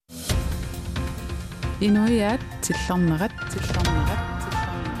Inuiaat Tillernerat.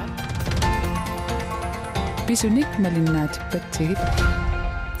 Bisunik malinnaatippatigit.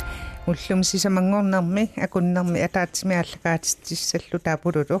 Ullum sisamangornermi akunnermi ataatimi allakaatissallу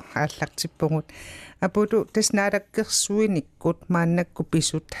taapululu ааллартиппугут апулу таснаалагкерсуиниккут мааннакку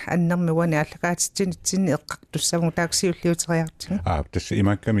писут аннерми вани аллакаатитсинитсинни эққартуссаму тааксиуллиутериартига тасса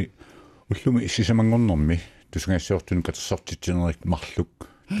имаакками уллуми сисамангорнерми тусунгассуортуну катерсортитсинерик марлук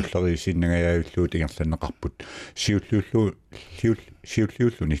туллерисиннагаяавиллуут ингерланнеқарпут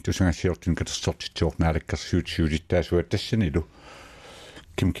сиуллиуллуни тусунгассуортуну катерсортитсуорнаалаккерсуут сиулиттаасуат тассанилу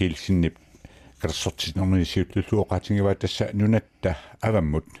Kim Kielsinip катерсортитнерми сиуллуллуоқаатингива тасса нунатта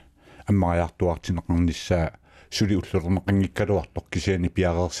аваммут аммариартуартинеқарнissaa сули уллернеқангиккалуартор кисиани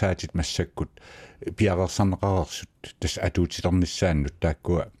пиареерсаатит массаккут пиареерсарнеқарерсут тас атуутилернissaannут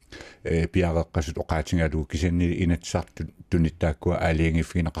тааккуа пиареэққасут оқаатингалуу кисиани инатсаартут туниттааккуа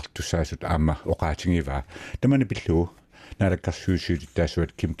аалиангиффигинеқартуссаасут аама оқаатингиваа тамани пиллуу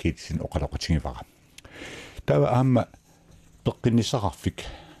наалаккарсуусиулиттаасуат Kim Kielsin оқалоқатингивара тава аама пеққиннисақарфик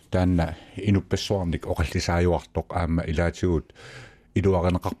таанна инуппассуарник оқаллисаажуартоқ аама илаатигут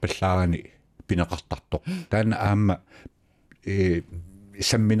илуаринеқарпаллаарани пинеқартартоқ таанна аама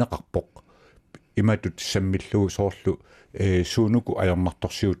самминеқарпоқ иматут саммиллуу соорлу суунуку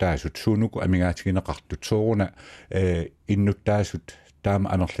аёрнарторсиутаасут суунуку амигаатигинеқартут сооруна иннуттаасут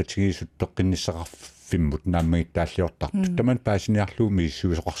таама анерлатигиисут пеққиннисақарфиммут нааммагиттааллиортартут таман паасиниарлууми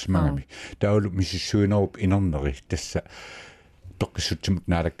иссуисоқарсимагами таулу миссуинеруп инернери тасса тоққиссутсимут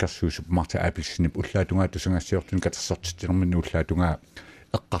наалаккарсуусуп марта апилсинип уллаатунгаа тусангассиортун катерсортиттермини уллаатунгаа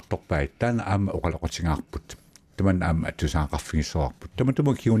эққарторпаит таана аама оқалоқатингаарпут таман аама атусаақарфигиссоарпут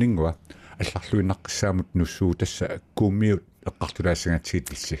таматума киунингуа алларлуиннаққиссаамут нуссуу тасса кууммиут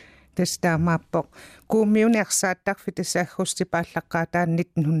эққартулаассангатсигит тестаамааппо кууммиунеарсааттарфи тассааггустипааллаққаатаа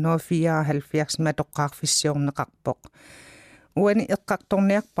 1974 матоққарфиссиорнеқарпоқ уани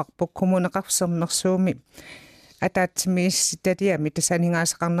эққарторниарпарпо коммунеқарсернерсууми атаатсимиисситалиами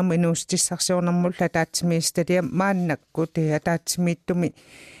тасанигаасақарнерму инуустиссарсиорнэрмулла атаатсимиисситалиа мааннакку те атаатсимииттуми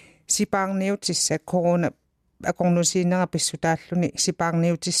сипаарниутисса корона акорнусиинера писсутааллуни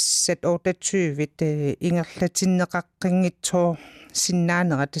сипаарниутиссат 28-вит ингерлатиннеқаққингитсоо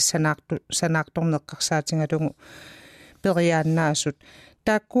синнаанера тассанаарторнеққарсаатингалугу периааннаасут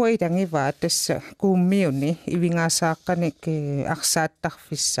тааккуа илангиваа тасса кууммиуни ивингаасааққаник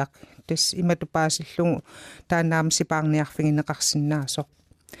арсааттарфиссақ тас иматупаасиллугу таанаам сипаарниарфигинеқарсинаасо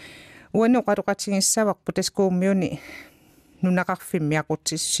уанеқалоқатингиссаварпу тас кууммиуни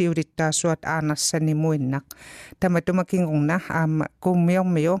нунақарфиммиақутсиулиттаасуат аарнарсанимуиннақ таматумакингорна аама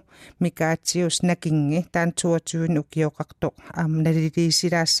кууммиормиу микаатсиус накинги таан 22 укиоқартоқ аама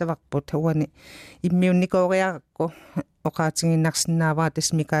налилисилаассаварпут уани иммиунникоориаракку оқаатингиннарсинааваа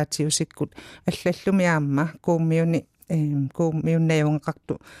тас микаатсиусиккут аллаллуми аама кууммиуни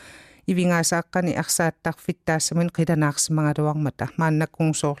кууммиуннаjuнгақарту ивингаасааққани арсааттарфиттаассамин қиланаарсимагалуармата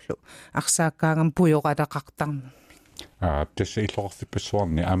мааннаккунгсоорлу арсааккаагам пуйоқалеқартарна тасса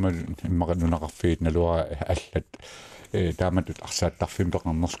иллоқарфиппассуарни аама иммақанунақарфиит налуа аллат тааматут арсааттарфим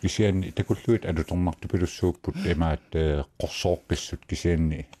пеқарнерс кисианни такуллуит алуторнарту пилуссууппут имаат қорсооққиссут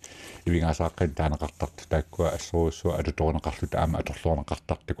кисианни ивингаасааққин таанеқартарту тааккуа ассоруссуа алуторнеқарлут аама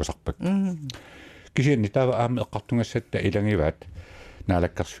аторлуорнеқартартакусарпак кисианни таава аама эққартунгассатта илангиваат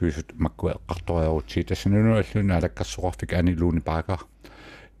наалаккарсуисут маккуа эққарториарутсии тассануну аллу наалаккарсоқарфик анилууни паакаа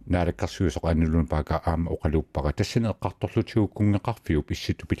наалаккарсуисоқ анилууни паакаа аама оқалууппара тассана эққарторлутигу кунгеқарфиуп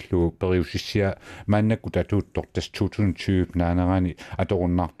исситу пиллуу периусиссиа мааннакку татууттор тас 2020 наанерани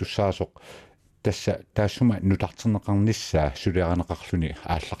аторуннаартуссаасоқ тасса таассума нутартернеқарнissaа сулиаранеқарлуни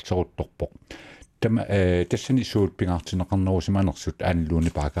ааллартерутторпоқ тама тассани суут пингаартинеқарнерусиманерсут анилууни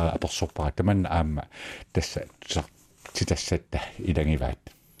паакаа аперсорпара таманна аама тасса титассатта илангиваат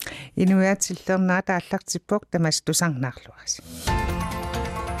Inuiaat Tillernerat ааллартиппоқ тамас тусарнаарлуаси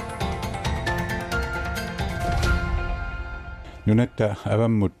Nunaata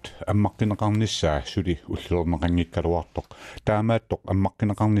avamut ammaqqinеқарнissaa сули уллернеқангиккалуартоқ таамааттоқ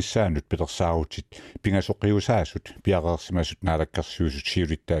аммаққинеқарнissaанут пилерсааруутит пингасоқиусаасут пиареерсимасут наалаккарсуусут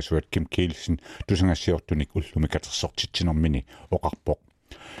сиулиттаасуат Kim Kielsin тусангассиортуник уллуми катерсортитсинермини оқарпоқ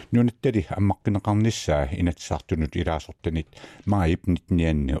нунаттали аммаққинеқарнissaa инатсаартунут илаасортанит маип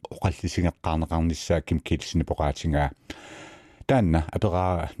 19 оқаллисингеққарнеқарнissaa Kim Kielsin поqaатингаа таанна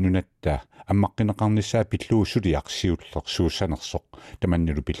апераа нунатта аммаққинеқарнissaa пиллуусулиарсиуллер суусанерсоқ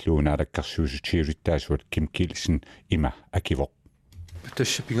таманнилу пиллуунаалагкарсуусутиулиттаасуат Kim Kielsin има акивоқ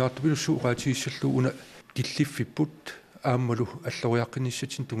тасса пингаартупилуссууqaатигиссаллуу уна тиллиффиппут ааммалу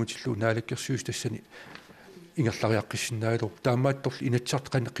аллориаққиниссатин тунгутиллуу наалагкерсуус тассани ингерлариаққиссиннаалу таамаатторли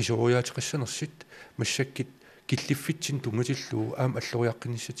инатсартеқана қисориаатеқассанерсит массаккит киллиффитсин тунгатиллуу аама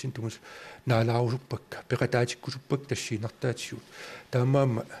аллориаққиниссатсин тунгас наалаарусуппакка пеқатаатиккусуппак тассиинартаатиут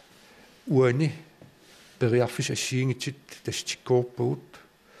таамаама уани периарфис ассиингитсит тастиккоорпагут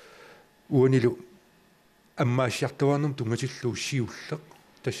уанилу аммаасиартуарнум тунгатиллуу сиуллеқ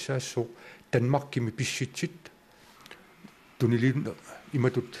тассаассоо Danmarkimi писситсит тунилин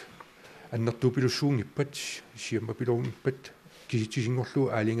иматут аннертуупилуссуунгиппат сиаммапилуунгиппат киситсисингорлуу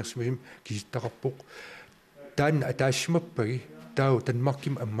аалингерсимасим киситтақарпоқ таанна атаассимаппаги таау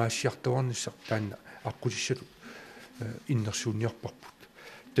Danmarkим аммаассиартуарниссақ таанна аққутиссалу иннерсуунниарпарпут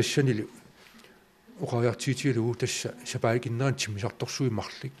тассанили оқариартиитигалугу тасса сапааликиннеран тимисарторсуи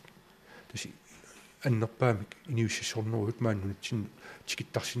марлик таси аннерпаамик иниуссассорнеруут мааннунатсин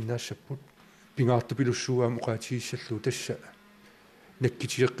тикиттарсиннаассаппут пингаартупилуссууаам оқаатииссаллу тасса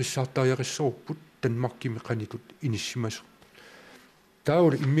наккитиеққиссаартариақиссоруппут Danmarkими қанитут иниссимасо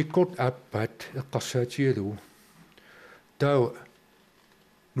таул иммиккорт ааппаат эққарсаатигалугу таа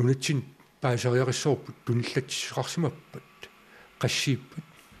нунатсин паасариақиссоруппут туниллатсиқарсимаппат qassiippat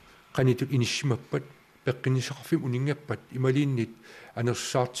qanitut inissimappat peqqinissaqarfim uninngappat imaliinnit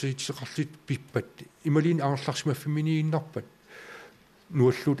anersaartiitseqarlit pippat imaliin aarlarsimaffiminiinnarpat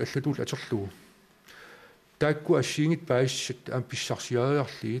nualluut allatuul aterlugu taakku assiingit paaissat aam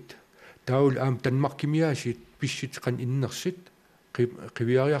pissarsiariarliit taul aam Danmarkimiaasiit pissit qan innersit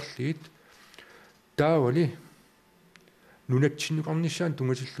qiviariarliit taawali nunatsinnuqarnissaan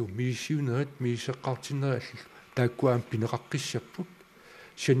tungatillu miissiunerat miisseqqaartinnerallu taakku aam pineqaqqissapput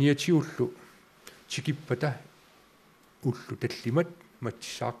saniatiullu tikippata ullu tallimat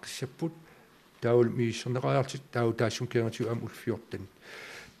matsaaqissapput taul miisserneqariartit tau taassum keernatiu aam ulfiortan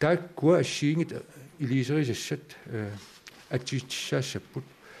taakku assiingit iliiserisassat attiitsaassaput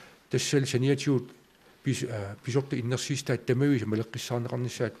tassal saniatiut pisorta innersiistaat tamavisa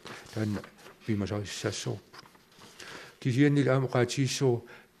maleqqissaarneqarnissaat taanna piimasarissaassorput kisiannil aamoqaatiissoo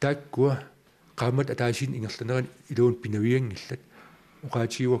taakkua qaamat ataasin ingerlaneran iluun pinaviangillat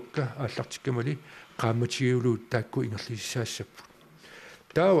oqaatiuakka aallartikkamali qaamatigiuluut taakku ingerlissaassaput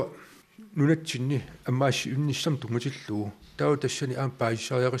taawa nunatsinni ammaassi unnissam tungatillugu taawa tassani aam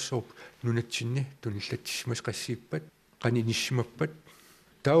paayissariaqissorp nunatsinni tunillatsissimas qassiippat qaninissimappat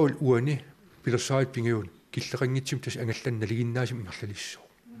taawul uani pilersaait pingiun killeqangitsim tas angallannaliginaasum ingerlalissoo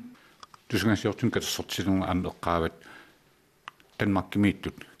tusangasiortun katassortilunga aaneqqaavat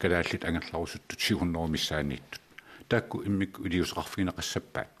Danmarkimiittut kalaallit angerlarusuttut 700 missaaniittut taakku immikku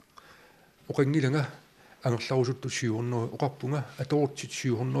iliusaqarfiginaqassappaat oqangilanga angerlarusuttu 700 oqarpunga atorutsit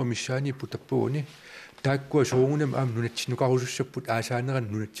 700 missaaniippu tappuuni taakkua soorunam aam nunatsinnuqarusussapput aasaaneran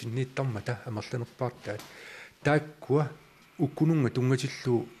nunatsinniittarmata amerlanerpaartaat taakkua ukkununga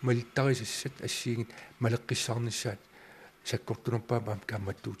tungatillu malittarisissat assiingit maleqqissaarnissaat sakkortunerpaam aam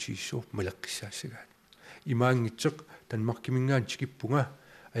kaammattuutiissoo maleqqissaassagaat imaangitseq Danmarkimingaan tikippunga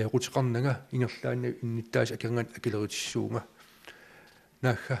ajaqutiqarnanga ingerlaanna innittaas akangan akileritisssuunga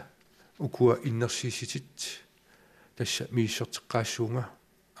naagga ukua innersiisitit tassa miisserteqqaassuunga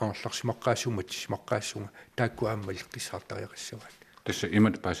aarlarsimaqqaassuuma tissimaqqaassuunga taakku aammalleqqissaartariaqassavaat tassa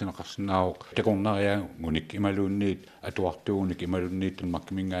imat paasinaqarsinnaavoq takornaria ngunik imaluunniit atuartuunik imalunniit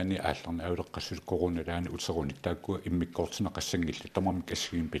Danmarkimingaani aallarna auleqqassut korunalaani utserunik taakkua immikkoortinaqassangilli tamarmik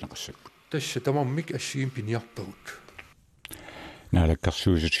assiin pineqassaput tassa tamarmik assiin piniarpagut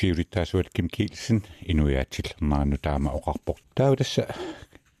naalakkarsuusut hiulittaasuat Kim Kielsen Inuiaat Tillernerat taama oqarpoq taudassa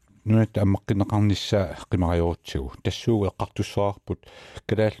Nunaata ammaqqinneqarnissaa qimariorutigu tassuugu eqqartussaarput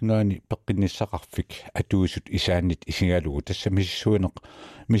kalaallunaani peqqinissaqarfik atuusut isaannit isigalugu tassa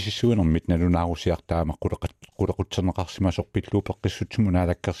misissuunermit nalunaarusiartaama qulaqutserneqarsimasorpilluu peqqissutsumu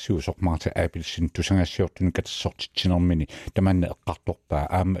naalakkarsiu sormaarta aapilsin tusangassiortuni katassortitsinermini tamanna eqqartorpaa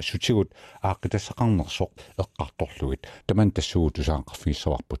aama sutigut aaqqitassaqarnersoq eqqartorluit taman tassuugu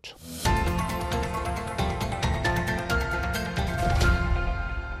tusaanqarfigissavarbut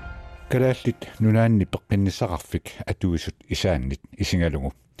Kalaallit nunaanni peqqinissaqarfik atuusut isaannit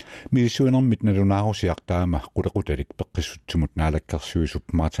isingalugu miissuunermit nalunaarusiartaama qulaqutalik peqqissutsumut naalakkarsiusup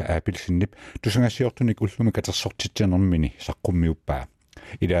maata aapilsinnip tusangassiortunik ullumi katersortitsinermini saqqummiuppaa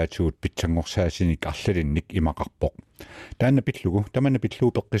ilaatuut pitsangorsaasinik arlalinnik imaqarpoq taanna pillugu tamanna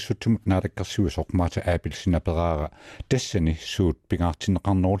pilluu peqqissutsumut naalakkarsiusoq maata aapilsinaperaara tassani suut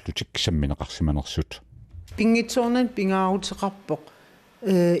pingaartinneqarnerullu tiksammineqarsimanersut pingitsornan pingaaruteqarpoq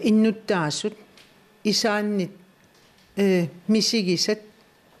innuttaasut isaannit misigisat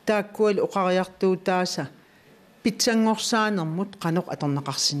taakkual oqariartuutaasa pitsangorsaanерmut qanoq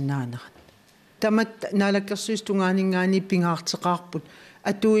aterneqarsinnaanerat tamat naalakkersuistungaaninggaani pingaarteqaarput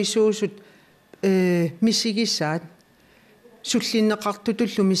atuisuusut мисигисаат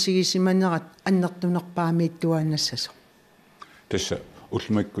суллиннеқартутуллу мисигисиманерат аннертунерпаамииттуаанассасо тасса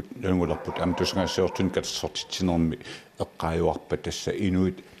улмаккут ангуларпут амтусгассеортун катсортитсинерми эққааюарпа тасса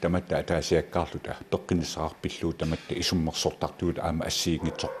инуит таматта атаасиаккаарлута пеққинissaqarpilluu таматта исуммерсортартуут аама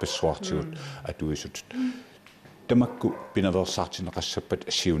ассиигнитсорпассуартигут атуисут тамакку пинаверсаартинеқассаппат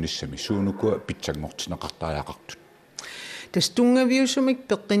ассиуниссами суунукуа питсангортинеқартааяақартут тас тунгавиусумик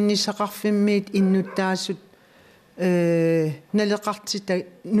пеққиннissaqarfimmiit иннуттаассут налеқартита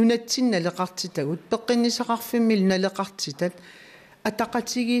нунатсин налеқартитагут пеққиннissaqarfimmил налеқартитат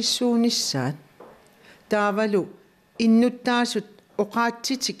атақатигииссуунissaат таавалу иннуттаасут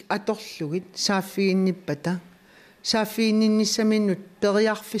оқаатситик аторлугит сааффигинниппата сааффигиннissаминнут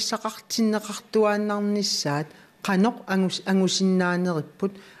периарфиссақартиннеқартуааннарнissaат қаноқ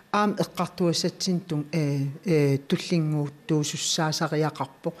ангусиннаанериппут аам эққартуассатсинтун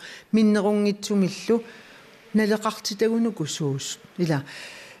туллингууттуусуссаасариақарпоқ миннерунгитсумиллу налеқартитагунуку суус ила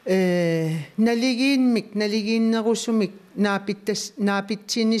налигииннерусумик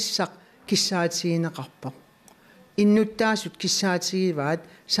наапитсиниссақ киссаатигинеқарпоқ иннуттаасут киссаатигиваат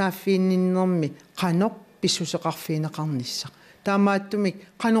сааффиинниннэрми қаноқ писсусеқарфиинеқарниссақ таамааттумик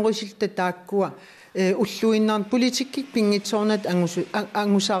қанорисилта тааккуа уллуиннаар политиккик пингитсоорнат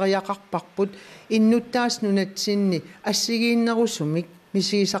ангусариақарпарпут иннуттаас нунатсинни ассигииннерусумик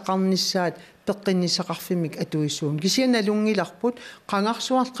мисигисақарнissaат пеққиннissaqarfimik атуисуун кисиа налунгиларпут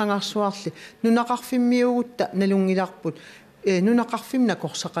қангарсуарли нунақарфиммиугутта налунгиларпут нунақарфим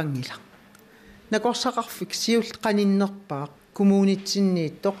накорсақангила накорсақарфик сиул қаниннерпаа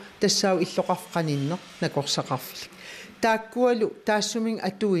коммунитсиннииттоқ тассау иллоқарфқаниннер накорсақарфик тааккуалу таассумин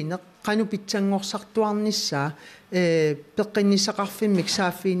атуинеқ қану питсангорсартуарнissaа пеққиннissaqarfimik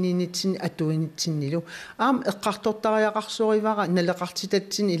сааффиининитсин атуинитсиннилу аам эққартортариақарсуривара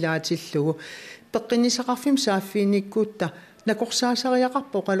налеқартитатсин илаатиллугу пеққиннissaqarfim сааффииниккуутта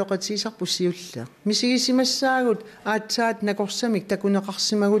накорсаасариақарпо қалоқатисарпу сиуллаа мисигисимассаагут аатсаат накорсамик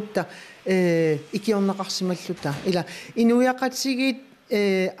такунеқарсимагутта икиорнеқарсималлута ила инуиақатсигит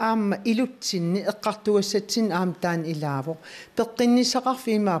аама илутсинни эққартуассатсин аам таан илаавоқ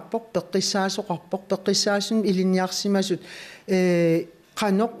пеққиннissaqarfimaappoq пеққиссаасоқарпоқ пеққиссаасун илинниарсимасут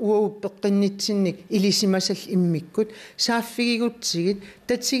qanoq uau peqqinnitsinik ilisimasall immikkut saaffigigutsigit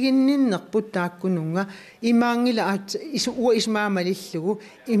tatsiginninnerput taakkununga imaangila uua ismaamalillugu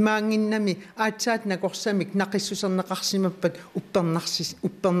imaanginnami aatsaat nakorsamik naqissuserneqarsimappat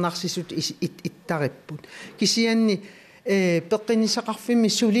uppernarsisut ittaripput kisianni peqqinissaqarfimmi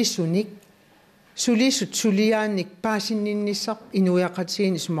sulisut suliaanik paasinninnissar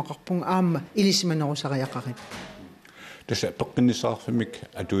inuiaqatigiin isumaqarpunga aamma ilisimanerusariaqarip tässä peqqinissaqarfimik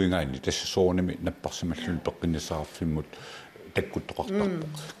atuingaani tässä soonimi napparsimallun peqqinissaqarfimmut takkuttoqartarpoq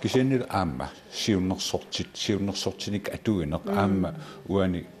kisiannil aamma siunnersortinik atuineq aamma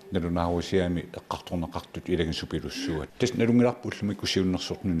uani nalunaarusiami eqqartorneqartut ilagin supilussuat tas nalungilarpullumi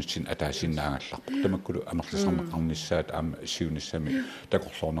kusiunnersortnunitsin ataasinnaangallarpoq tamakkulu amerlisarneqarnissaat aamma siunissami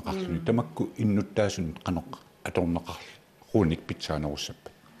takorlorneqarluni tamakku innuttaasun qanoq atorneqarruunik pitsaanerussappa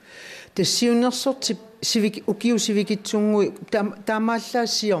тассиуннерсорти укиусивикитсунгуи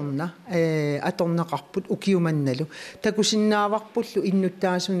таамааллаассиорна аторнеқарпут укиуманналу такусиннааварпуллу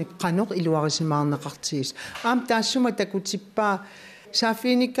иннуттаасуник қанеқ илуарисимаарнеқартигис аам таассума такутиппаа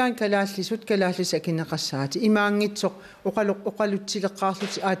сааффиниккаан калааллис акинеқассаати имаангитсоқ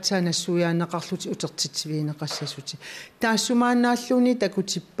оқалутсилеққаарлути аатсаанассуяанеқарлути утертитсивиинеқассасути таассумаанааллуни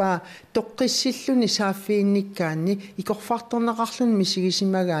такутиппаа тоққиссиллуни сааффиинниккаанни икорфарторнеқарлун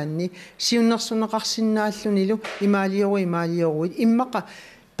мисигисимагаанни сиуннерсунеқарсинааллунилу имаалиоруит иммақа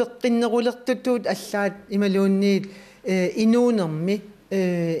пеққиннерулертутуут аллаат ималуунниит инуунерми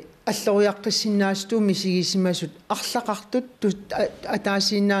аллориаққиссиннаастуу мисигисимасут арлақартут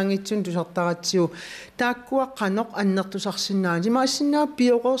атаасииннаангитсун тусартаратсиу тааккуа қаноқ аннертусарсинаани имаассинаа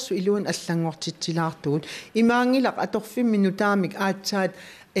пиорерсу илуун аллангортитсилаартугут имаангилақ аторфим минутаамик аатсаат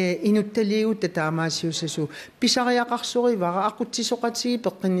инутталиигутта таамаасиусасу писариақарсуривара ақутсисоқатиги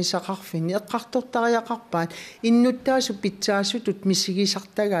пеққиннissaqarfini эққартортариақарпаат иннуттаасу питсаасутут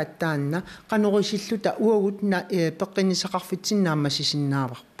мисигисартагаат таанна қанорисиллута уагут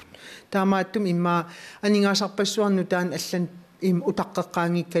пеққиннissaqarfitsinnaаммасисиннааварпут таамааттум имма анингаасарпассуарну таан аллан им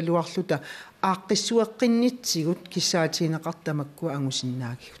утаққеққаангиккалуарлута ааққиссуэққиннитсигут киссаатиинеқартамаккуа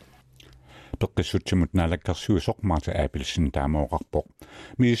ангусиннаагигут апеққиссутсимут наалаккарсуисоқмаата аапилсин таамаоқарпоқ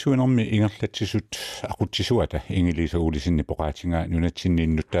миисуинерми ингерлатсисут ақутсисуата ингилиса улисинни поқаатингаа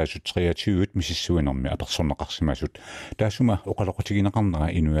нунатсиннииннуттаасут 23-ут мисиссуинерми аперсорнеқарсимасут таасума оқалоқутигинеқарнера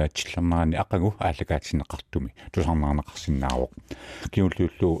Inuiaat Tillernerani ақагу ааллакаатсинеқартуми тусарнаарнеқарсиннаавоқ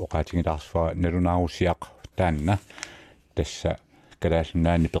киуллууллуу оқаатигилаарсфара налунаарусиақ таанна тасса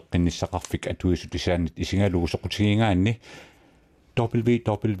калааллунаани пеққинниссақарфик атуисут исааннит исингалуусоқутигингаанни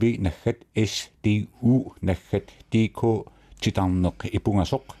www naggat sdu naggat dk titarneq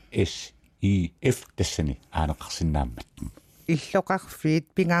ipungasoq sif tassani aaneqarsinnaammat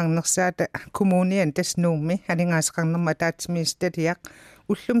иллоқарфиит пингаарнерсаата коммуниан таснуумми алингаасеқарнерма таатсимисталиақ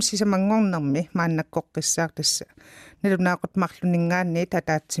уллум сисамангорнерми мааннаккоққиссаар тасса налунаақут марлунингаанни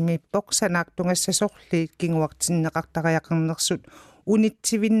татаатсимиппоқ санаартунгассасорлиит кингуартиннеқартариақарнерсут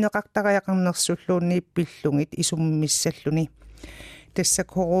унитсивиннеқартариақарнерсуллуунни пиллугит исуммиссаллуни тасса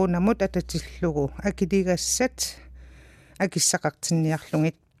коронамут ататиллугу акилигассат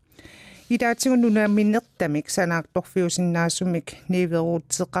акиссақартинниарлугит идаатигу нунаминнертамик санаарторфиусиннаасумик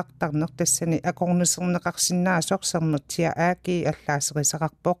ниверуутсеқартарнер тассани акорнусернеқарсиннаасоқсернертиа ааки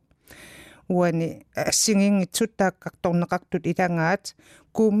аллаасерисақарпоқ уани ассигингитсут тааққарторнеқартут илангаат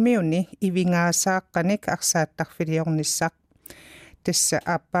кууммиуни ивингаасааққаник арсааттарфилиорниссақ тасса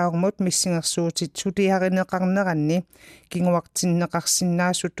ааппаагумут миссингерсуутит сулиаринеқарнеранни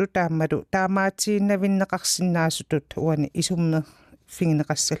кингуартиннеқарсиннаасуту таамалу таамаатииннавиннеқарсиннаасутут уани исумме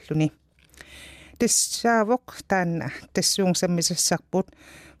фингинеқассаллуни тассаавоқ таанна тассуунсаммисассарпут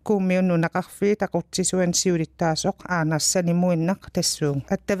кууммиуннунақарфии тақутсисуан сиулиттаасоқ аанассани муиннақ тассуун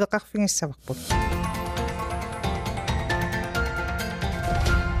аттавеқарфигиссаварпут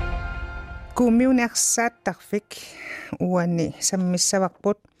кууммиунеарсааттарфик уани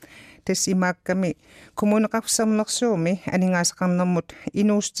саммиссаварпут тассимаакками коммунеқарсернерсууми анингаасеқарнэрмут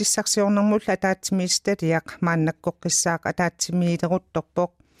инуустиссарсиорнэрмул атаатсимиисталиақ мааннаккоққиссаақ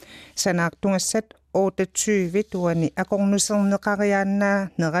атаатсимиилерутторпоқ санаартунгассат 28 туани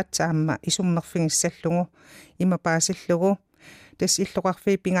акорнусернеқариааннаа нерат аама исуммерфигиссаллугу имапаасиллугу тас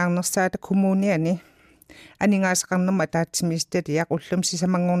иллоқарфи пингаарнерсаата коммуниани анингаасеқарнерма таатсимиисталиақ уллум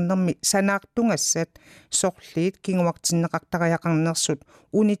сисамангорнерми санаартунгассат сорлиит кингуартиннеқартариақарнерсут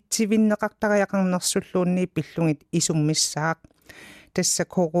унитсивиннеқартариақарнерсуллуунни пиллугит исуммиссаақ тасса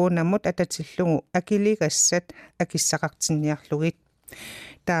коронамут ататиллугу акилигассат акиссақартинниарлугит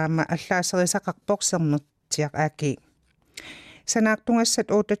таама аллаасерисақарпорсернертиақ ааки санаартунгассат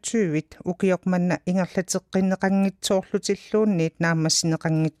 28-вит укиорманна ингерлатеққиннеқангитсоорлутиллуунниит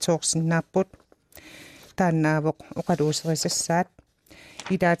наамассинеқангитсоорсиннааппут тааннаавоқ оқалуусерисассаат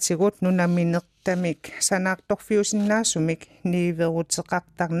идаатигут нунаминертамик санаарторфиусиннаасумик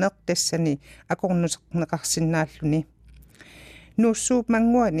ниверутеқартарнеқ тассани акорнусеқнеқарсинааллуни нуссууп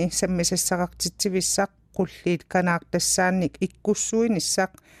мангуани саммисассақартитсивиссақ qulliit kanaartassaannik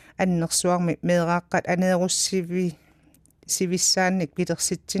ikkussuinissaq annersuarmi meeraqqat aneerussivissaannik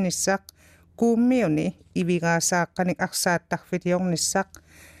pitersitinissaq kuummiuni ivigaasaaqanik arsaattarfiliornissaq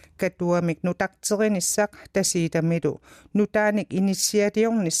katuamik nutarterinissaq tasiitamilu nutaanik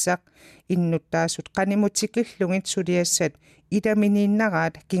initiatiornissaq innuttaasut qanimutikillungit suliassat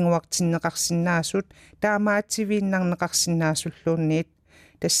idaminiinnaraat kinguartinneqarsinnaasut taamaativiinnarneqarsinnaasulluunniit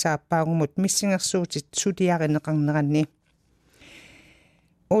тассааппаагумут миссингерсуутит сулиаринеқарнеранни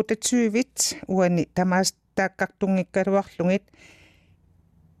 28-вит уани тамаастааккартунгиккалуарлугит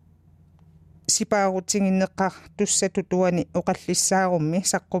сипаарутингиннеққар туссату туани оқаллиссаарумми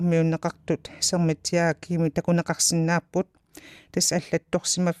саққуммиуннеқартут сермитиаа кими такунеқарсинааппут тас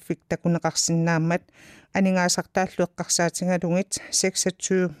аллатторсимаффик такунеқарсинаамат анингаасартааллуэққарсаатингалугит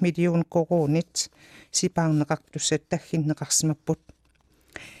 26 миллион коронит сипаарнеқартуссат таггиннеқарсимаппут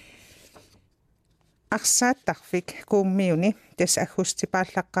арсааттарфик кууммиуни тас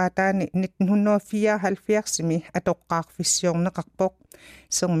аггустипааллаққаатаани 1974-ми атоққаарфиссиорнеқарпоқ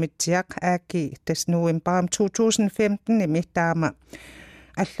сермитсиақ ааки тас новембарам 2015-ми таама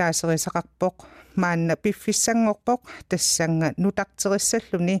аллаасерисақарпоқ маанна пиффиссангорпоқ тассанга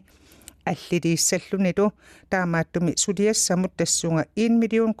нутартериссаллуни аллилииссаллунилу таамааттуми сулиассамут тассунга 1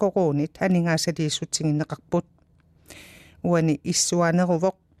 миллион коронит анингаасалииссутсигиннеқарпут уани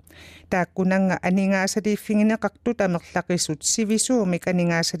иссуанерувоқ тааккунанга анингаасалииффигинеқарту тамерлақисут сивисуумик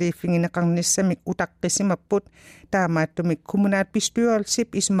анингаасалииффигинеқарниссамик утаққисимаппут таамааттумик коммунаат bestyrelsip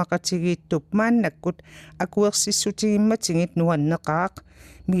исумақатигииттуп мааннаккут акуерсиссутигимматигит нуаннеқаақ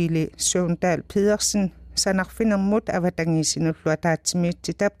мили Søvndal Pedersen санарфинермут аватангисинуллуа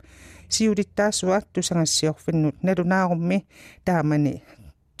таатсимиитситап сиулиттаасуа тусангассиорфиннут налунаарумми таамани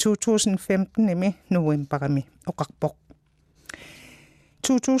 2015-ми новембарами оқарпоқ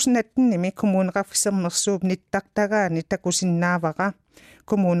 2018 kommuneqarfissernersuupni nittaqtagaani takusinnaavaqa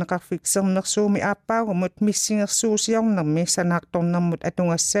kommuneqarfissernersuumi aappaagamut missingersuusiornermi sanaaqtornermut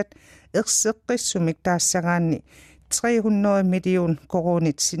atungassat erseqqissumik taassagaanni 300 million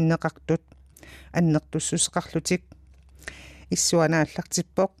koronit sinneqartut annertussuseqarlutik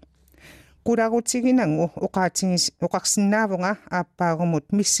issuanaallartippoq qulagutiginangu oqarsinnaavunga aappaagamut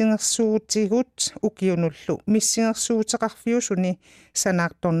missingersuutigut ukiunullu missingersuuteqarfiusuni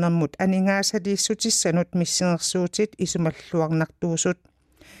sanaaqtornermut aningaasaliissutисsanут missingersuutit isumalluarnartuusut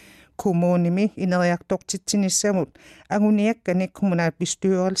kommunimi ineriartortitsinnissamut anguniakkanik kommunal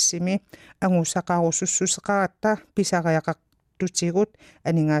bestyrelsimi angusaqarusussuseqaratta pisariaqartutigut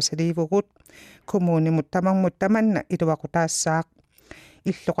aningaasaliivugut kommunimut tamarmut tamanna iluaqutaassaaq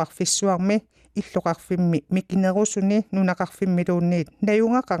иллоқарфиссуарми иллоқарфимми микинерусуни нунақарфиммилуунниит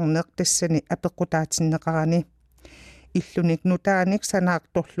наюнгақарнеқ тассани апеққутаатиннеқарани иллуник нутааник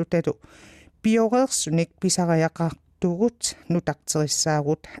санаақторлуталу биореерсуник писариақартугут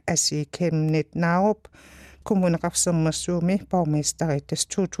нутартериссаагут асикемнит нааруп kommuneqarfissernersuumi borgmesteritas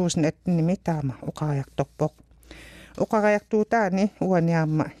 2018 taama oqariartorpoq oqariartuutaani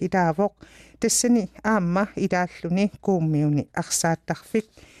uaniaamma ilaavoq тассани аама илааллуни кууммиуни арсааттарфик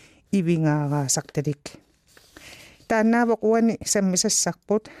ивингараасарталик тааннаавоқ уани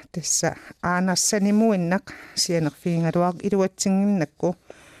саммисассарпут тасса аанерсанимуиннақ сианерфиингалуар илуатсингиннакку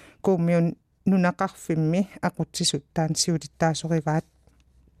кууммиун нунақарфимми ақутсисут таан сиулиттаасориваат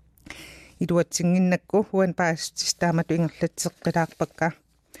илуатсингиннакку уан паастис таамату ингерлатсеққилаарпакка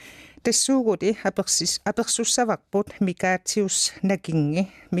тассуугути аперсуссаварпут микаатиус накинги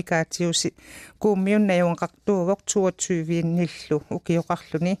микаатиуси кууммиуннаюнгақартуувоқ 22-ниллу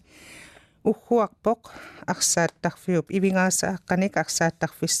укиоқарлуни уххуарпоқ арсааттарфиуп ивингаасааққаник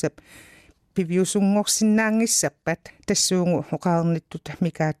арсааттарфиссап пивиусунгорсиннаангиссаппат тассуугу оқаарниттут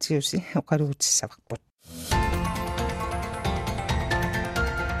микаатиуси оқалуутиссаварпут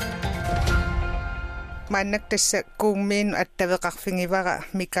маннак тасса кууммиин аттавеқарфингивара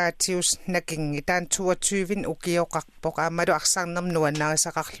микаатиус накинги таан 22-ин укиоқарпоқ аамалу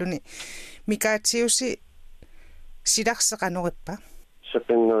арсаарнернуаннарисақарлуни микаатиуси силарсеқанориппа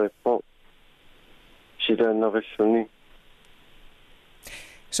сапиннериппо силааннерissuni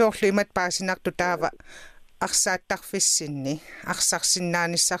соорлуимат паасинарту таава арсааттарфиссинни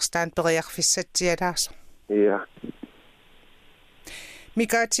арсарсиннааниссарстаан периарфиссатсиалаарсо иа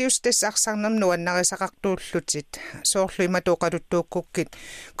микаатиус тас арсарнам нуаннарисақартууллутит соорлуима тоқалуттууккуккит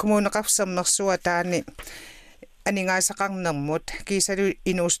коммунеқарфисернерсуа таани анингаасақарнермут кисалу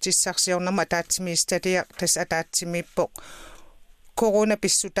инуустиссарсиорнерма таатсимиисталиа тас атаатсимииппоқ корона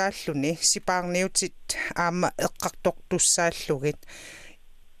писсутааллуни сипаарниутит аама эққартортуссааллугит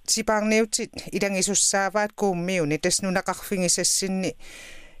сипаарниутит илангисуссааваат кууммиуни тас нунақарфигисассинни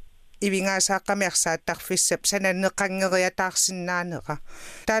ивингаасааққами арсааттарфиссап сананнеқангериатаарсинаанера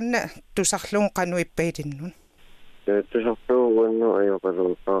таанна тусарлуун қануиппаилиннун тусарлуугуанну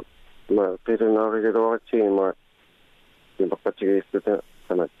аёқалуупа ма пиринааригелуаритсигима ипаққатигииссута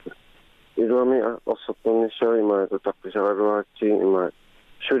санатта илуами орсертунниссуима тутарписаралуаратсигима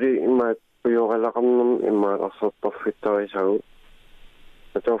сули има пиоралақарнум има орсерторфиттарисагу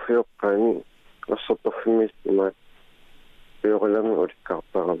атофиоққани орсерторфимис има пиоралами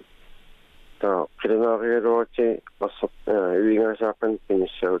уликкаартарам та пиринааригелуарити ивингаасааққан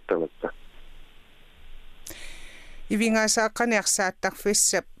пиниссагуттаматта ивингаасааққани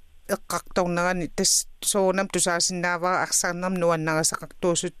арсааттарфиссап эққарторнерани тас соонам тусаасиннаавара арсаарнерм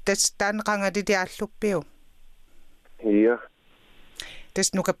нуаннарисақартуусут тас таанеқангалилиааллуппиу иа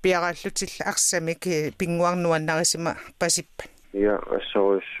тас нукаппиарааллутилла арсамик пингуарнуаннарисима пасиппа иа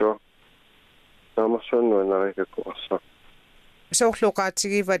ассоруссуа таамассуаннуаннарикакку арсаа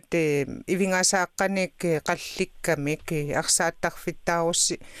соорлуqaатигиват ивингаасааққаник қалликкамик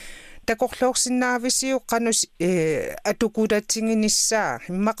арсааттарфиттаарусси такорлуорсинаависиу qanus атукулатсигиниссаа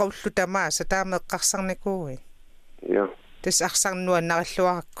иммақуллу тамааса таамеққарсарникууи иа тас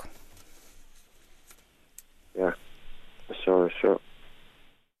арсарнуаннариллуаракку иа ассоруссуа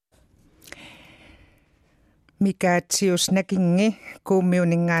микаатиус накинги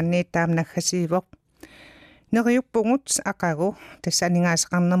кууммиунингаанни таамнаггасиивоқ нeriuppungut aqagu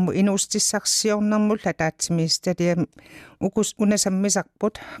тассанингаасақарнэрму инуустиссарсиорнэрмулла таатсимиисталиам укус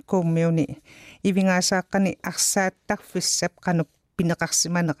унасаммисарпут кууммиуни ивингаасааққани арсааттарфиссап qanu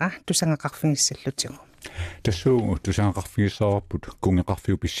пинеқарсиманеqa тусангақарфигиссаллутигу тассуу тусангақарфигиссаарпут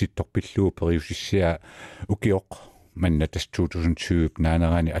кунгеқарфиу писситторпиллуу периусиссиа укиоқ манна тас 2020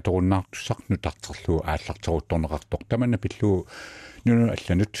 наанерани аторуннаартуссарну тартерлуу ааллартерутторнеқартоқ таманна пиллуу нуну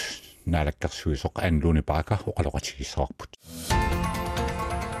алланут наалаккарсуисоқ аанлууни паака оқалоқатигиссаарпут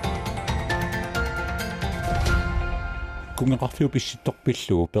kungeqarfiu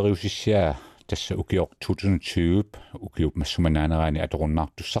pissittorpillu periusissia tassa ukior 2020 ukiup massumanaaneraani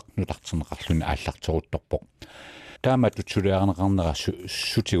atorunnaartussaq nutartineqarluni aallarteruttorpoq taama tutsuliaarneqarnera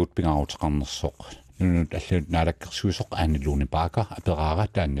sutigut pingaruteqarnersoq nunut allut naalakkersuisoq aanniluuni paaka aperaara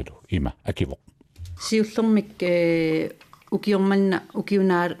taannalu ima akivoq siullermik ukiormanna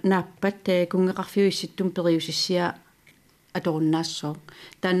ukiunaappat kungeqarfiu issittum periusissia atorunnaassoq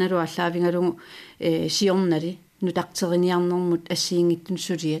taannalu allaavingalungu siornali nutaqteriniarnermut assiingittun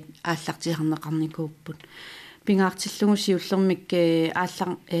suliat aallartiharneqarnikuupput pingaartillungu siullermik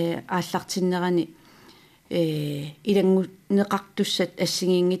aallartinnerani ilangu neqartussat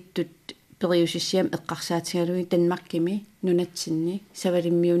assingiingittut periusissiam eqqarsaatigalugi tanmarkimi nunatsinni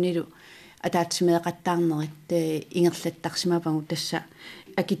savalimmiunilu ataatimeeqattaarnerit ingerlattarsimapangu tassa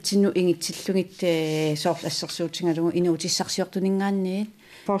akitsinu ingitsillugit soorlassersuutigalugu inuutissarsiortuningaanni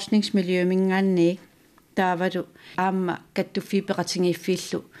forskningsmiljømingaanni taavalu aamma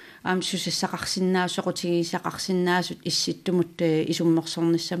kattuffiipeqatingiiffiillu sussassaqarsinnaasoqutigisaqarsinnaasut issittumut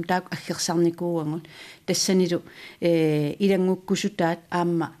isummersornissam taak aggersarnikuuangut tassanilu ilangukkusutaat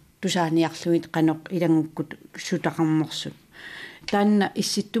aamma tusaaniarlugit qanoq ilangukkut sutaqarnersut taanna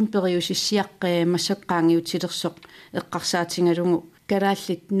issittum periusissiaq massaqqaangiutillersoq eqqarsaatingalugu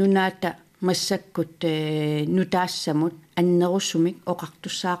kalaallit nunaata massakkut nutaassamut annerussumik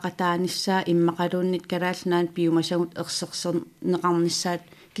oqartussaaqataanissaa immaqaluunnit kalaalnaan piumasagut erserserneqarnissaat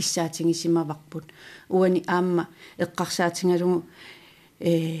kissaatingisimavaqput uani aamma eqqarsaatingalugu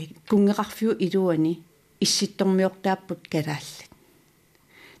kungeqarfiu iluani issittormiortaapput kalaallit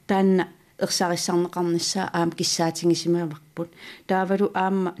taanna ersarissarneqarnissaa aam kissaatingisimavaqput taavalu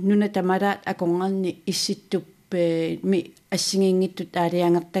aamma Nunaata malaat akongarni issittup mi assingiingittut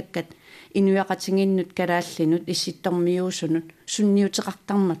aaliangertakkat Inuiaqatinginnut kalaallinut issittormiuusunut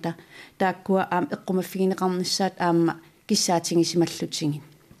sunniuteqartarmata taakkua aam eqqumaffigineqarnissaat aamma kissaatingisimallutsigin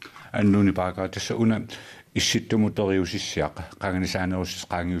annuni paaka tassa una issittumutteriusissiaq qaganisaanerussis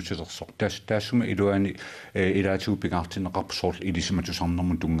qaangiutillersoq taassuma iluani ilaatigu pingaartineqarpusoorl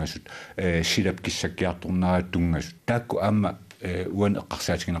ilisimatusarnermun tungasut silap kissakkiartornaat tungasut taakku aamma uan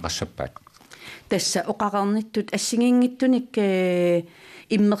eqqarsaatigineqassappaat tassa oqaqarnittut assingiingittunik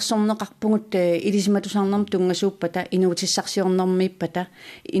immersorneqarpungut ilisimatusarnerm tungasuuppata inuutissarsiornermiippata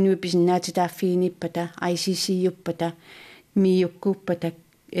inuipisinnaatitaaffiiniippata ICC-yuppata miiukkuuppata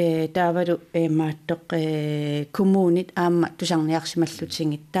taavalu maattoq kommunit aamma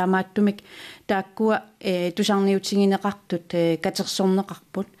tusarniarsimallutsigit taamaattumik taakkua tusarniutsigineqartut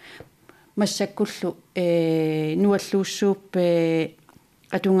katersorneqarput massakkullu nualluussuup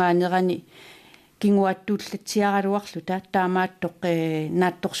atungaanerani kinguattuullatsiaraluarluta taamaattoq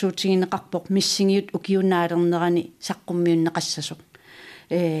naattorsuutigineqarpoq missingiut ukiunaalernerani saqqummiunneqassasoq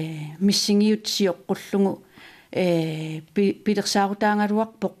missingiut sioqqullugu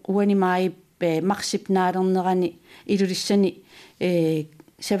pilersaarutaangaluarpoq uani maayip marsipnaalernerani ilulissani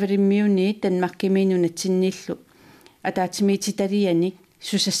savalimmiuni tanmarkimiinunatsinniillu ataatimiititalianik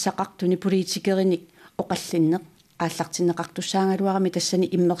susassaqartuni politikerinik oqallinneq aallartineqartussaangaluarami tassani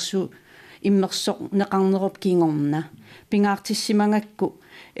immersorneqarnerup kingorna pingaartissimangakku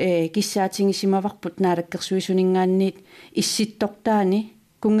kissaatingisimavaqput naalakkersuisuningaanniit issittortaani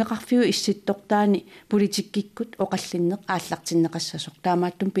kungeqarfiu issittortaani politikkikkut oqallinneq aallartinneqassasoq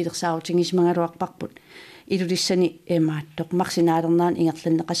taamaattum pilersaarutingismangaluarparput ilulissani maattoq marsinaalernaan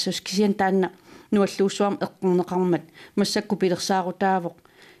ingerlanneqassus kisian taanna nualluussuam eqqorneqarmat massakku pilersaarutaavoq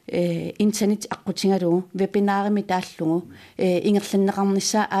internet aqutingalugu webinaarimi taallugu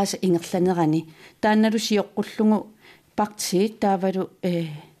ingerlanneqarnissaa aasa ingerlanerani taannalu sioqqullugu parti taavalu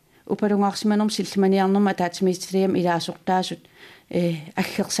upalungaarsimanorm sillimaniarnerma ataatimiistiliam ilaasortaasut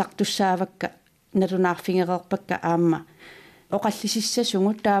аггерсартуссаавакка налунаарфингерерпакка аама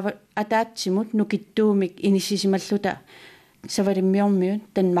оқаллисиссасугут таава атаатсимут нукиттуумик иниссисималлута савалиммиормиут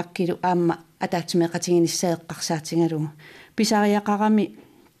танмаккилу аама атаатсимеқатигиниссаа эққарсаатингалугу писариақарами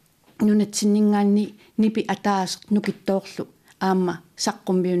нунатсиннингаанни нипи атаас нукиттоорлу аама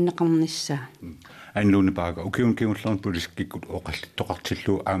саққуммиуннеқарниссаа annuni paaka ukiunkiunlern poliskikkut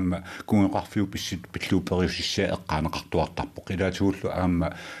oqallittoqartillu aamma kungeqarfiu pissit pilluperiusissaa eqqaaneqartuartarpoq ilaatugullu aamma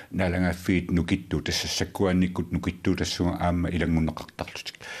naalangaffiit nukittu tassassakkuannikkut nukittu tassuga aamma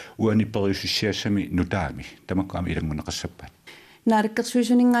ilangunneqartarlutik uani periusissiassami nutaami tamakku aama ilangunneqassappaat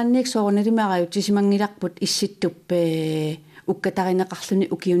Naalakkersuisuningaanniik soorunalimaariutisimanngilарпут исситтуп уккатаринеқарлүни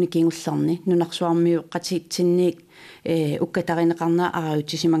укиуникингуллерни нунарсуармиу qatiitsinniik уккатаринеқарнаа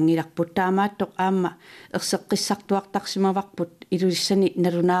ариутисимангиларпут таамааттоқ аама ерсеққиссартуартарсимаварпут илулиссани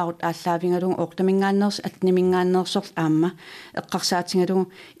налунаарут ааллаавингалугу оортамингааннерс атнимингааннерсорл аама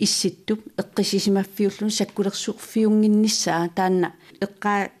эққарсаатингалугу исситтуп эққисисимаффиуллун саккулерсуорфиунгинниссаа таанна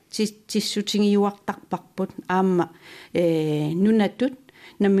эққаа тиссутингиуартарпарпут аама нунатут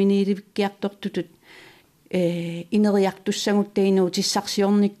намминиливиккиартортутут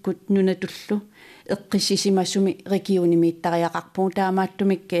инериартуссагуттаинуутиссарсиорниккут нунатуллу эққисисимасуми регионимииттариақарпуу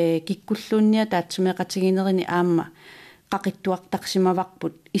таамааттумик киккуллуунниа таатсумеқатигинерини аама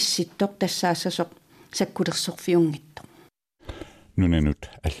қақиттуартарсимаварпут исситтоқ тассаассасоқ саккулерсорфиунгитто нунанут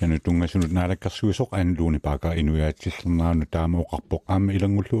алланут тунгасунут наалаккарсуисоқ аанлууни пака Inuiaat Tillernerat таамаоқарпоқ аама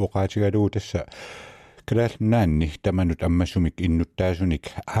илангуллу оқаатигалуу тасса калаалнаанни таманут аммасумик иннуттаасуник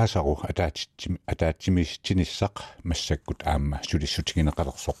аасару атаатсимиссинissaq массаккут аама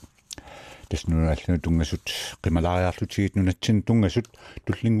сулиссутигинеқалерсоқ таснуалланут тунгасут қималаариарлутигит нунатсин тунгасут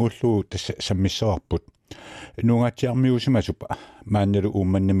туллингууллуу тасса саммиссаварпут нунгатиармиусимасуп маанналу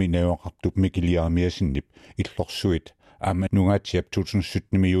уумманнами наавақартуп микилиармиасиннип иллорсуит аама нунгатиап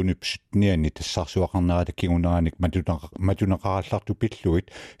 2017 юунип сутниани тассарсуақарнерата кигунерааник матунеқаралларту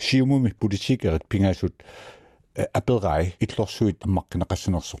пиллуит сиумуми политикерит пингаасут апелрай иллорсуит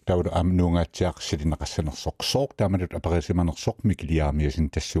аммаққинеқассанерсоқ тавалу аама нунгатиақ силинеқассанерсоқ сооқ таамалут аперисиманерсоқ микилиармиасин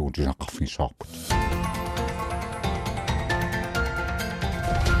тассугу тусаққарфигисоарпут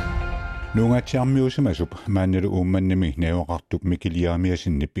нунгатиармиусимасуп маанналу уумманнами наавақартуп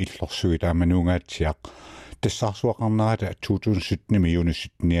микилиармиасиннип иллорсуит аама нунгатиақ тассарсуақарнерата 2017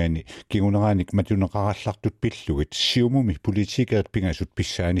 юунисутниани кигунерааник матунеқараллартут пиллугит сиумуми политикерит пингасут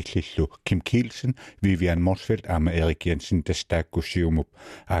писсааниллиллу Kim Kielsen, Vivian Morsfeldt аама Erik Jensen тастааккуссиумуп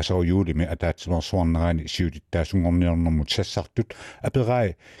аасаро юулими атаатсимерсуарнераани сиулиттаасунгорниорнэрмут сассартут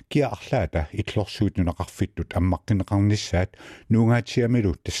аперай киаарлаата иллорсуит нунеқарфиттут аммаққинеқарниссаат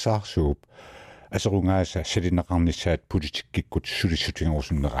нуунгаатиамилу тассаарсууп асерунгааса салинеқарниссаат политиккиккут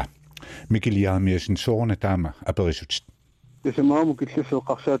сулиссутингорсуннераа микилиармиасин соорна таама аперисут тесемааму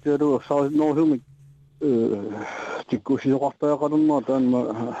киллуссеэққарсаатиалуга саарнорсумик тиккусиоқартаақалернаа таанма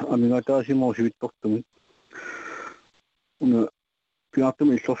амингатаасимаусивиттортуми уна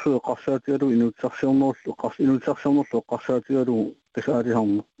пиартум иллорсуэққарсаатиалу инуутсарсиорнерлу эққарсаатиалу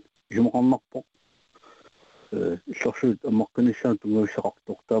тасаалихарма юмоқарнарпоқ иллорсуит аммаққиниссаан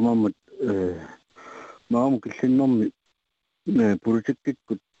тунгуиссақартоқ таамаамат мааму киллиннэрми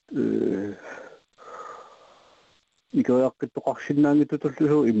политиккиккут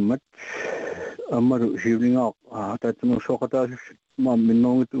икояққиттоқарсиннаангитутуллусу иммат аммалу сиулингаа таатсимерсуоқатаасус маам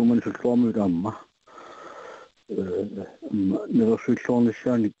миннэргит уманисуллуарму таамма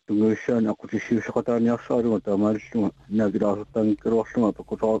нерсуиллуорниссааник тунгуиссаани ақутиссиусеқатааниарсаалуга таамааллуга наагилаасуттаангиккалуарлуга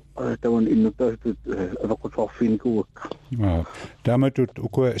пеккутаа таван иннуттаасут авеққутуарфиникууакка тааматут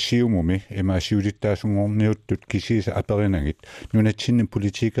укуа сиумуми има сиулиттаасунгорниуттут кисиса аперинагит нунатсинни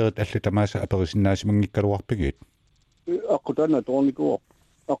политикерит алла тамааса аперисиннаасимангиккалуарпигит аққутаана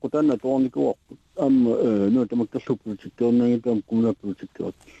тоорникуа ам нуатамаккерлу политиккернагитам кумна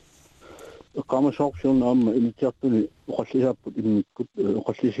политиккерат эққамасоорсиорна аама илитиартуни оқаллисааппут иммиккут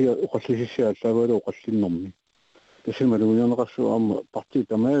оқаллисиссаа савала оқаллиннэрми тасималугианеқассу аама парти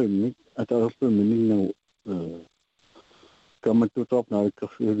тамаавиммик атаалерпуми миннагу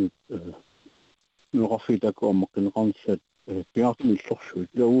камматтутоорнааликкерсуили нуқарфитаку аммаққинеқарнссаат пиартуми иллорсуит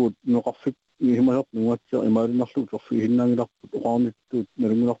лауут нуқарфик нихимасарп нугатсиа имаалиннарлу торфигиннаангиларпут оқарниттуут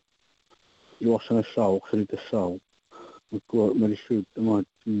налунгиларпут илуарсанассаавоқ салитассаавоқ уккуа малиссуут тамаат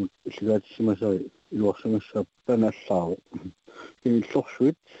иллигаатиссимасаи илуарсанассаап танааллаавоқ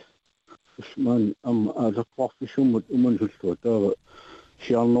киллорсуит ман ам аалеққарфиссуммут умансуллуа таава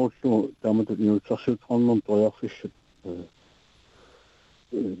сиарноорлу тааматут инуутсарсуутқарнерн ториарфиссут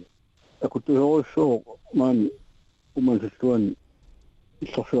акутуорissoo ман умансуллуан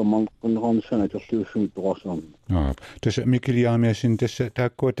иллорсуамман qinneqarnissana terliussumit toqarsaarni таса микилиармиасин тасса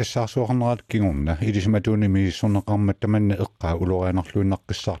тааккуа тассаарсуақарнерат кигорна илисматууни миссорнеқармат таманна эққаа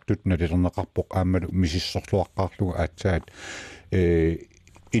улорианерлуиннаққиссаартут налилернеқарпоқ аамалу мисиссорлуаққаарлуга аатсаат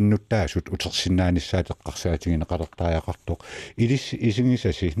иннуттаасут утерсиннааниссаат эққарсаатигинеқалертааяқартоқ илис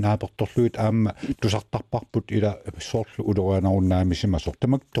исигисаси нааперторлуит аама тусартарпарпут ила соорлу улорианеруннаамисимасор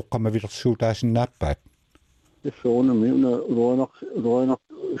тамак тоққамавилерсуутаасиннааппаат Sono una roina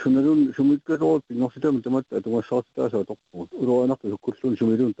sumikkerot pingorsitama tamat atumassartaasa torpu roina kulluun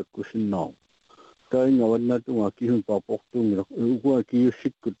sumilun takkusinnaa tainga wannatu akihun paaportuumila ukua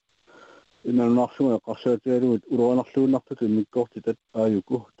kiussikkut инаннаарсума qarssaatialuut uluanarluunnartut imikkoortitat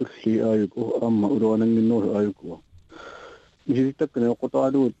aayuku tulli aayuku aamma uluananginnuus aayukua misitittakkane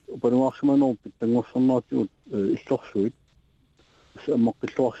oqutaaluut upanuarsumanorpit tangorsornaatigut иллорсуит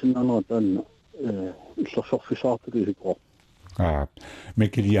аммаққиллуарсинаанера таанна иллорсорфисаартут исикоо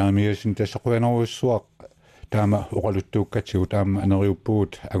микилиаамиасин тассақуанаруссуақ таама оқалуттууккатсигу таама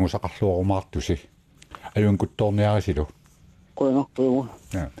анериуппуут агусақарлуарумаартуси аюнкутторниарисилу qoyanarpuuma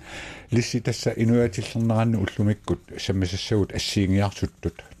лисси тасса Inuiaat Tillernerannu уллумиккут саммисассагут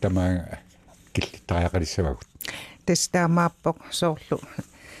ассиингиарсуттут тамаага киллиттариақалиссавагут тестаамааппоқ соорлу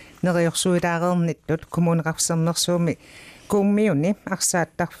нериорсуилаарерниттут коммунеқарсернерсууми куммиуни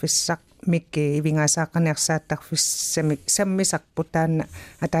арсааттарфиссақ микки ивингаасаақаниарсааттарфиссами саммисарпу таанна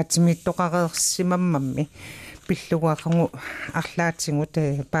атаатимиттоқареерсимаммамми пиллугуақангу арлаатингу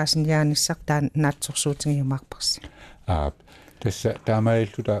те паасиньяаниссар таан наатсорсуутингиумаарпарси тасса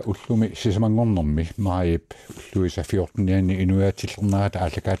таамаиллута уллуми сисамангорнэрми маип уллуиса 14-яани Inuiaat Tillernerat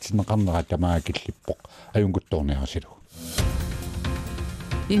аалакаатинеқарнера тамаа киллиппоқ аюнгутторниарсилу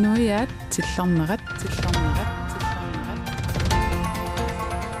Inuiaat Tillernerat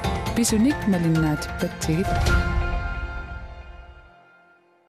Bisunik малиннаатиппатсигит